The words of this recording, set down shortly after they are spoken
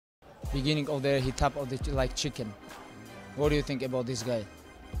Beginning of the year, he tapped like chicken. What do you think about this guy?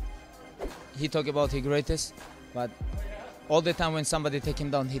 He talk about he greatest, but all the time when somebody take him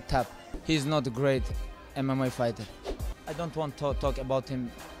down, he tap. He's not a great MMA fighter. I don't want to talk about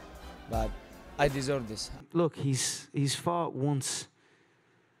him, but I deserve this. Look, he's fought once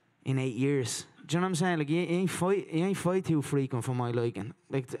in 8 years. Do you know what I'm saying? Like, he ain't fight too frequent for my liking.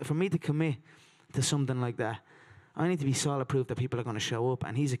 Like, for me to commit to something like that, I need to be solid proof that people are going to show up,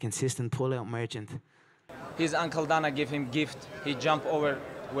 and he's a consistent pull-out merchant. His uncle Dana gave him gift. He jumped over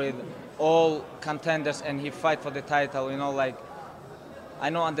with all contenders and he fight for the title. You know, like, I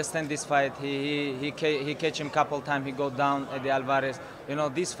don't understand this fight. He catch him couple times. He go down at the Alvarez. You know,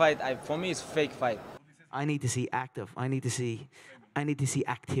 this fight for me is fake fight. I need to see active. I need to see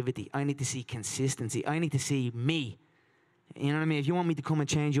activity. I need to see consistency. I need to see me. You know what I mean? If you want me to come and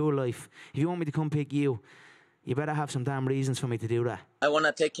change your life, if you want me to come pick you, you better have some damn reasons for me to do that. I want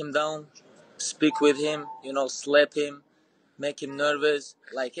to take him down, speak with him, you know, slap him, make him nervous.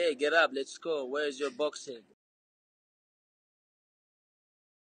 Like, hey, get up, let's go. Where's your boxing?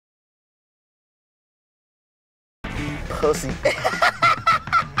 Pussy.